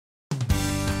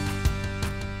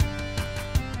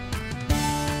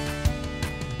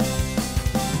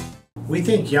We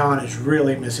think Jan is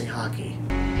really missing hockey.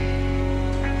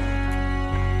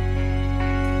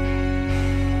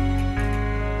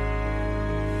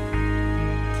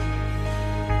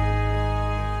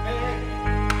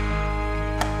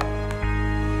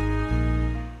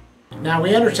 Now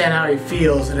we understand how he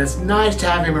feels and it's nice to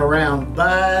have him around,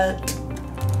 but...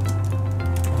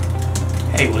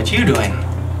 Hey, what you doing?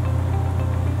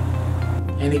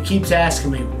 And he keeps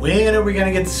asking me, when are we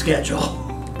gonna get the schedule?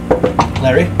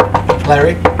 Larry?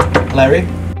 Larry? Larry?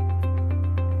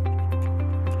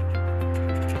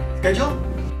 Schedule?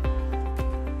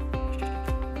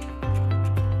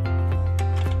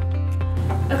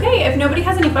 Okay, if nobody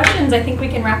has any questions, I think we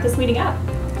can wrap this meeting up.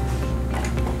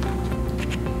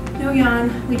 No,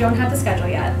 Jan, we don't have the schedule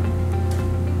yet.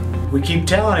 We keep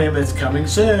telling him it's coming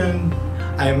soon.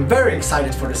 I am very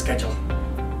excited for the schedule.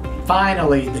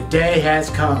 Finally, the day has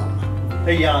come.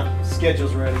 Hey Jan,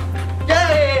 schedule's ready.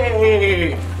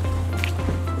 Yay!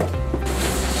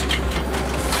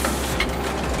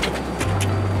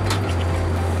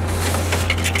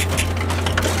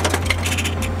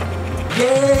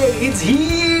 Yay, it's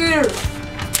here!